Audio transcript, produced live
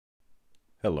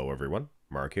Hello everyone,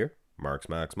 Mark here, Mark's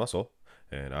Max Muscle,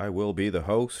 and I will be the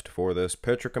host for this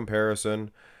picture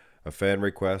comparison, a fan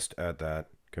request at that,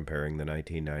 comparing the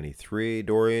 1993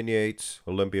 Dorian Yates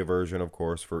Olympia version, of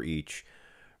course, for each,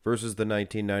 versus the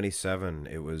 1997.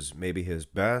 It was maybe his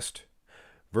best,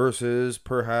 versus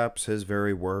perhaps his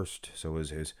very worst, so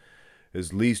his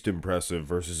least impressive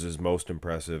versus his most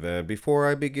impressive. And before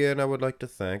I begin, I would like to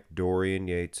thank Dorian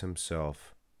Yates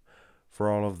himself for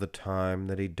all of the time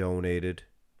that he donated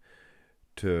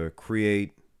to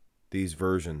create these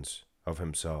versions of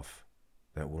himself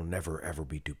that will never ever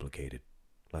be duplicated.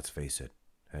 Let's face it,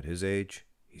 at his age,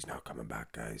 he's not coming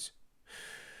back, guys.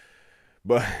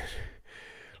 But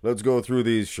let's go through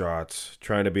these shots,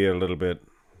 trying to be a little bit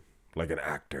like an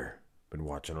actor. Been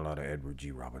watching a lot of Edward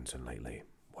G. Robinson lately.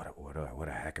 What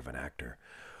a heck of an actor.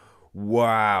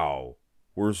 Wow.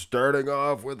 We're starting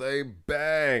off with a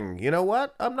bang. You know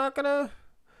what? I'm not gonna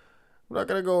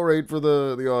go right for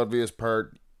the obvious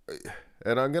part,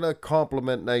 and I'm gonna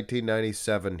compliment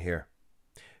 1997 here.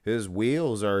 His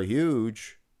wheels are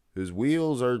huge. His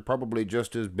wheels are probably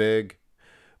just as big,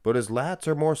 but his lats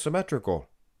are more symmetrical.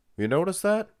 You notice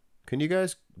that? Can you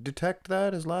guys detect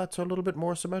that? His lats are a little bit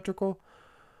more symmetrical.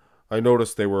 I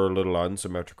noticed they were a little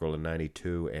unsymmetrical in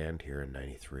 92 and here in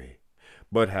 93.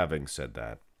 But having said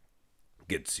that,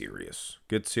 get serious.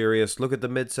 Get serious. Look at the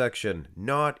midsection.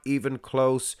 Not even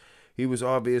close. He was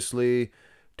obviously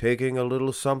taking a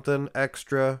little something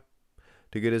extra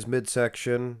to get his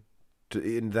midsection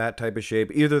in that type of shape.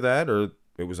 Either that or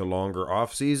it was a longer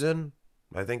off season.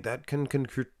 I think that can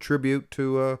contribute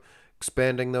to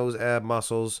expanding those ab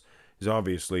muscles.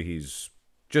 He's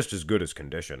just as good as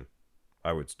condition.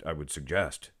 I would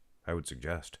suggest.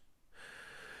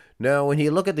 Now, when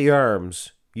you look at the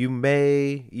arms, you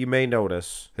may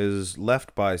notice his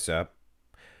left bicep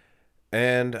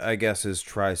and I guess his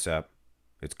tricep.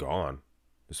 It's gone.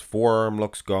 His forearm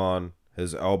looks gone.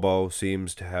 His elbow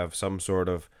seems to have some sort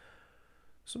of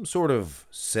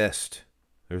cyst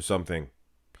or something.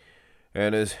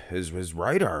 And his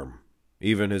right arm,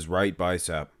 even his right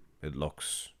bicep, it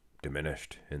looks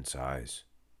diminished in size.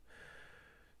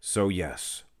 So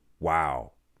yes,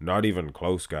 wow, not even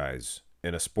close, guys.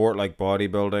 In a sport like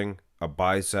bodybuilding, a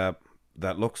bicep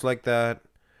that looks like that,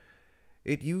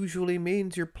 it usually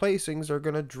means your placings are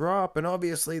going to drop, and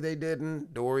obviously they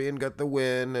didn't. Dorian got the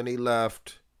win, and he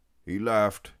left.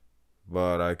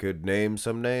 But I could name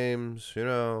some names,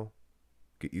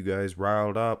 get you guys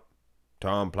riled up.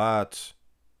 Tom Platz.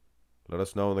 Let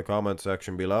us know in the comment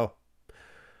section below.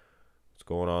 What's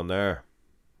going on there?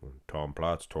 Tom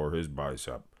Platz tore his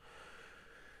bicep.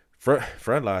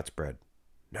 Front lat spread.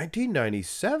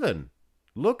 1997.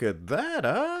 Look at that,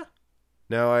 huh?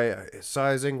 Now,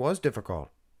 sizing was difficult,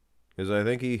 because I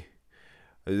think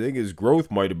his growth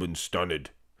might have been stunted.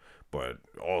 But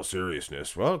all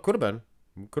seriousness, well, it could have been.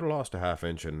 He could have lost a half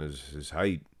inch in his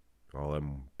height, all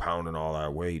them pounding all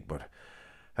that weight. But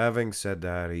having said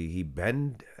that, he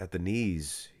bend at the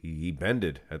knees. He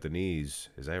bended at the knees.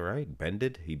 Is that right?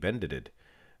 Bended? He bended it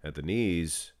at the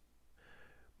knees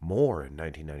more in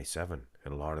 1997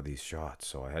 in a lot of these shots.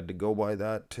 So I had to go by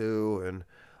that too. And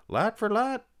lat for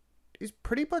lat, he's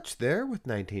pretty much there with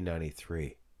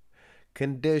 1993.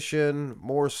 Condition,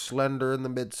 more slender in the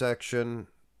midsection.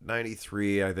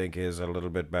 93, I think, is a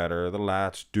little bit better. The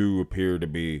lats do appear to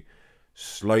be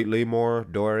slightly more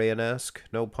Dorian-esque.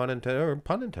 No pun intended, or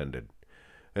pun intended.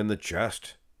 And the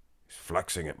chest, he's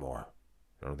flexing it more.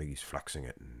 I don't think he's flexing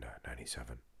it in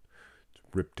 97. It's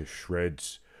ripped to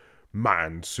shreds.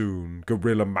 Monsoon,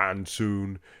 Gorilla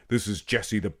Monsoon. This is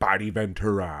Jesse the Body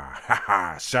Ventura.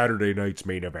 Haha, Saturday night's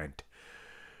main event.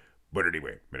 But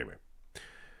anyway.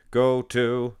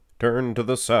 Turn to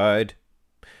the side.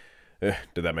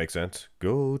 Did that make sense?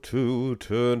 Turn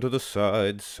to the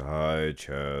side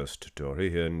chest.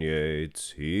 Dorian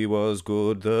Yates, he was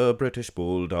good, the British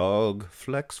Bulldog.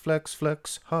 Flex,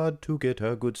 hard to get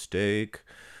a good steak.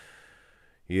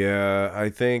 Yeah, I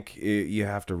think you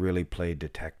have to really play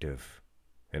detective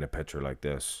in a picture like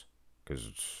this,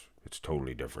 because it's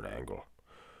totally different angle.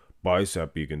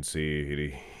 Bicep, you can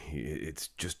see, it's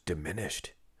just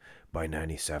diminished by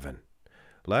 97.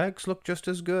 Legs look just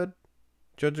as good.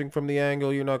 Judging from the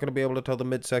angle, you're not going to be able to tell the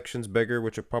midsection's bigger,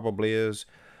 which it probably is.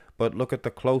 But look at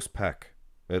the close pec.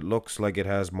 It looks like it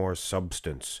has more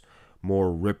substance,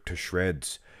 more ripped to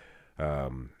shreds.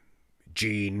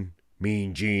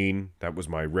 Mean Gene. That was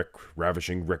my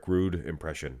ravishing Rick Rude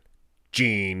impression.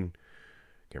 Gene.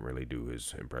 Can't really do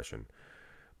his impression.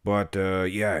 But,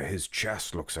 yeah, his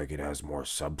chest looks like it has more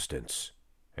substance.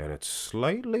 And it's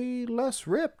slightly less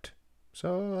ripped.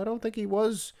 So I don't think he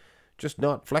was just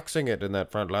not flexing it in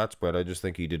that front lat spread. I just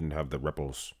think he didn't have the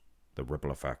ripple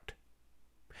effect.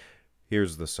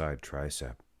 Here's the side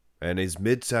tricep. And his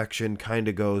midsection kind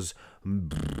of goes,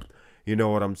 you know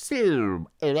what I'm saying?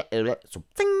 So,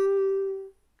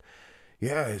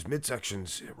 yeah, his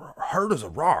midsection's hard as a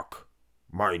rock,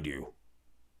 mind you.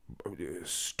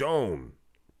 Stone,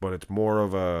 but it's more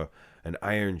of an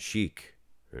iron sheik.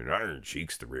 And Iron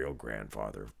Sheik's the real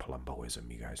grandfather of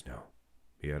Palumboism, you guys know.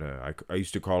 He had I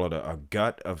used to call it a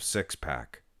gut of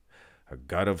six-pack. A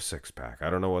gut of six-pack. I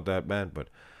don't know what that meant, but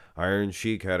Iron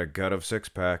Sheik had a gut of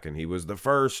six-pack, and he was the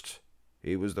first.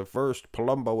 He was the first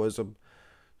Palumboism.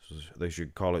 So they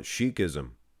should call it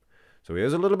Sheikism. So he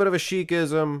has a little bit of a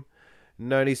Sheikism.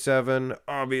 97,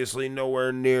 obviously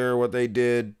nowhere near what they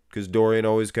did, because Dorian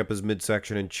always kept his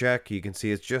midsection in check. You can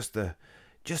see it's just the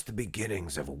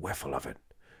beginnings of a whiffle of it.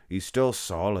 He's still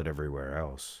solid everywhere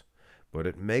else. But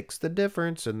it makes the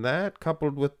difference, and that,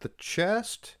 coupled with the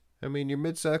chest, I mean, your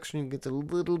midsection gets a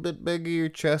little bit bigger, your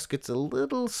chest gets a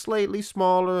little slightly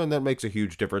smaller, and that makes a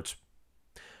huge difference.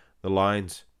 The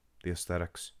lines, the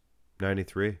aesthetics.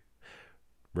 93.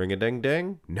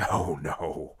 Ring-a-ding-ding?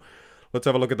 No. Let's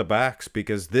have a look at the backs,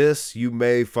 because this you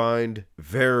may find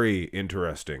very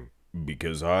interesting.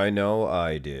 Because I know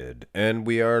I did. And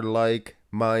we are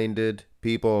like-minded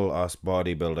people, us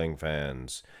bodybuilding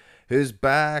fans. His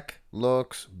back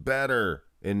looks better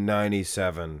in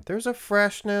 97. There's a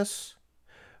freshness,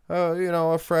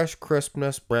 a fresh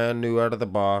crispness, brand new out of the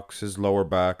box. His lower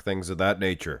back, things of that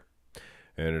nature.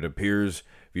 And it appears,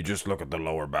 if you just look at the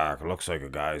lower back, it looks like a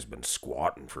guy's been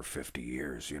squatting for 50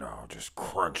 years, just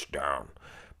crunched down.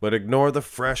 But ignore the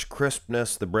fresh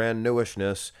crispness, the brand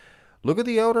newishness. Look at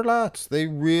the outer lats. They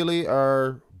really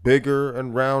are bigger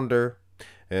and rounder.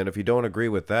 And if you don't agree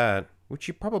with that, which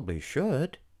you probably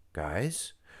should,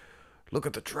 guys, look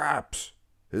at the traps.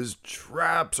 His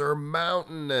traps are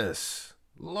mountainous.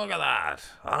 Look at that,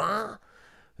 huh?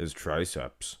 His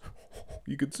triceps.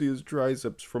 You can see his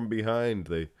triceps from behind.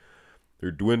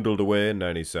 They're dwindled away in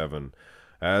 97.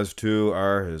 As too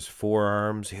are his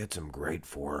forearms. He had some great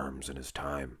forearms in his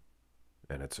time.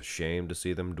 And it's a shame to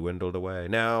see them dwindled away.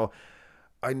 Now,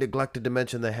 I neglected to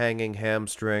mention the hanging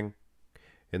hamstring.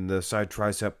 In the side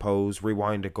tricep pose,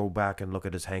 rewind it, go back and look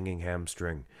at his hanging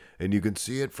hamstring. And you can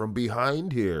see it from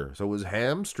behind here. So his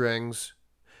hamstrings,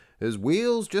 his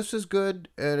wheels just as good.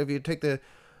 And if you take the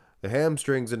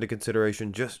hamstrings into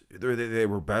consideration, they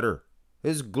were better.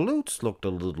 His glutes looked a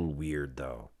little weird,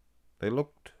 though. They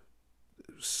looked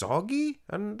soggy?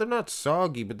 And they're not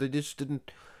soggy, but they just didn't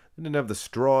have the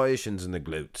striations in the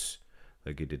glutes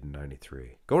like he did in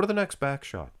 93. Go to the next back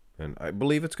shot, and I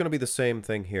believe it's going to be the same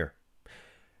thing here.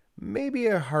 Maybe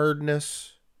a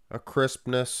hardness, a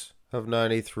crispness of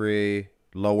 93,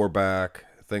 lower back,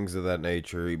 things of that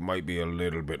nature. He might be a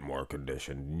little bit more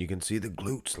conditioned. And you can see the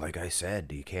glutes, like I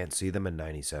said. You can't see them in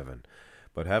 97.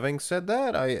 But having said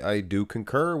that, I do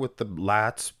concur with the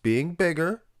lats being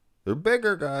bigger. They're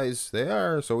bigger, guys. They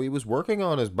are. So he was working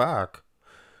on his back.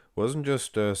 Wasn't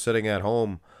just sitting at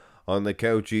home on the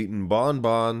couch eating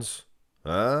bonbons.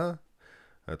 Huh?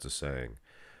 That's a saying.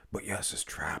 But yes, his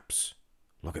traps.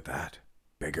 Look at that.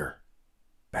 Bigger.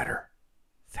 Better.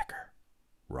 Thicker.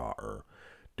 Rawer.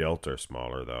 Delts are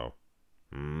smaller, though.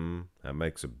 That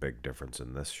makes a big difference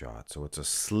in this shot. So it's a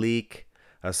sleek,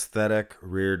 aesthetic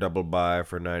rear double bi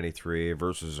for 93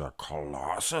 versus a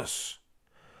colossus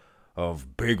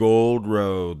of big old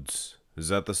roads. Is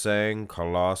that the saying?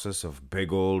 Colossus of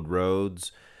big old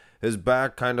roads. His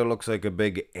back kind of looks like a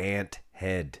big ant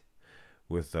head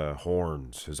with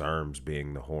horns, his arms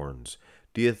being the horns.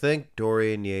 Do you think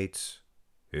Dorian Yates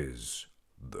is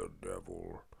the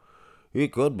devil? He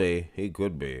could be. He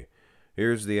could be.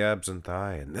 Here's the abs and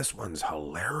thigh, and this one's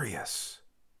hilarious.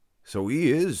 So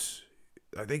he is.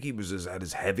 I think he was at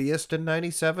his heaviest in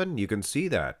 97. You can see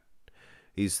that.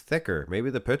 He's thicker. Maybe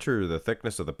the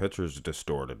thickness of the picture is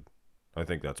distorted. I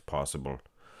think that's possible.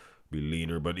 Be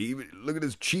leaner, but even look at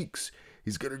his cheeks.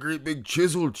 He's got a great big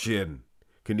chisel chin.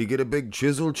 Can you get a big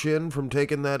chisel chin from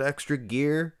taking that extra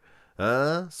gear?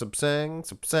 Huh?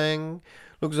 Sapsang.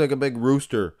 Looks like a big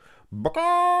rooster.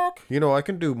 Bakak! I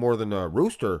can do more than a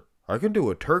rooster. I can do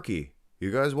a turkey.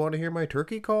 You guys want to hear my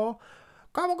turkey call?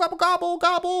 Gobble, gobble, gobble,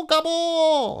 gobble,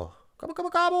 gobble. Gobble, gobble,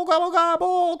 gobble, gobble,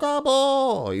 gobble,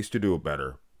 gobble. I used to do it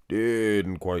better.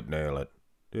 Didn't quite nail it.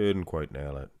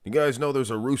 You guys know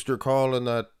there's a rooster call in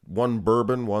that one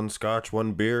bourbon, one scotch,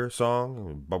 one beer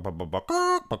song?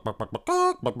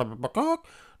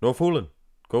 No fooling.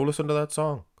 Go listen to that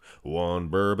song. One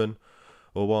bourbon,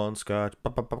 one scotch.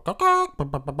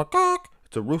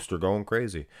 It's a rooster going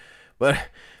crazy. But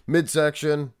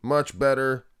midsection, much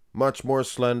better, much more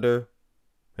slender.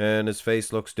 And his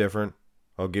face looks different.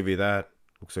 I'll give you that.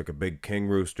 Looks like a big king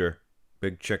rooster.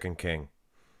 Big chicken king.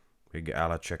 Big a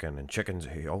la chicken. And chickens,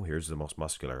 oh, here's the most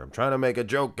muscular. I'm trying to make a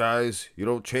joke, guys. You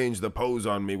don't change the pose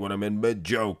on me when I'm in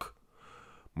mid-joke.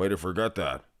 Might have forgot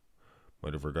that.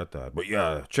 But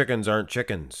yeah, chickens aren't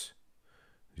chickens.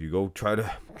 You go try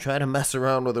to mess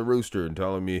around with a rooster and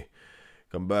tell him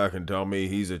come back and tell me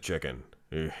he's a chicken.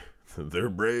 They're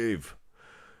brave.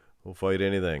 They'll fight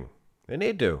anything. They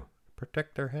need to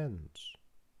protect their hens.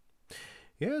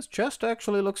 Yeah, his chest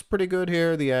actually looks pretty good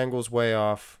here. The angle's way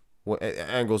off.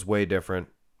 Angle's way different.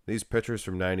 These pictures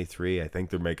from 93, I think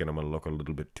they're making him look a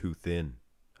little bit too thin.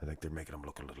 I think they're making him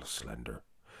look a little slender.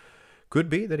 Could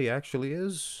be that he actually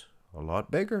is a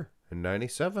lot bigger in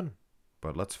 97.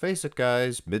 But let's face it,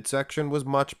 guys, midsection was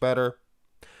much better.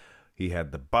 He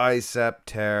had the bicep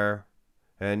tear.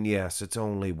 And yes, it's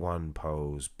only one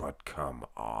pose, but come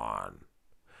on.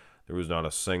 There was not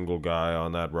a single guy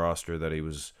on that roster that he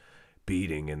was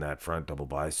beating in that front double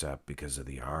bicep because of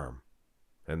the arm.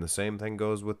 And the same thing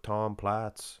goes with Tom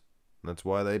Platz. That's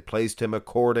why they placed him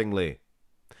accordingly.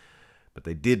 But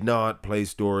they did not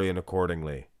place Dorian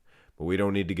accordingly. But we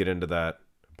don't need to get into that.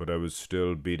 But I was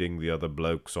still beating the other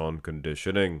blokes on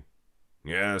conditioning.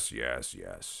 Yes.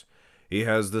 He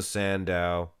has the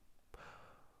Sandow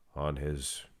on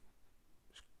his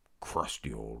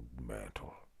crusty old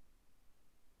mantle.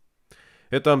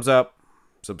 Hit thumbs up.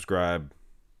 Subscribe.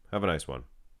 Have a nice one.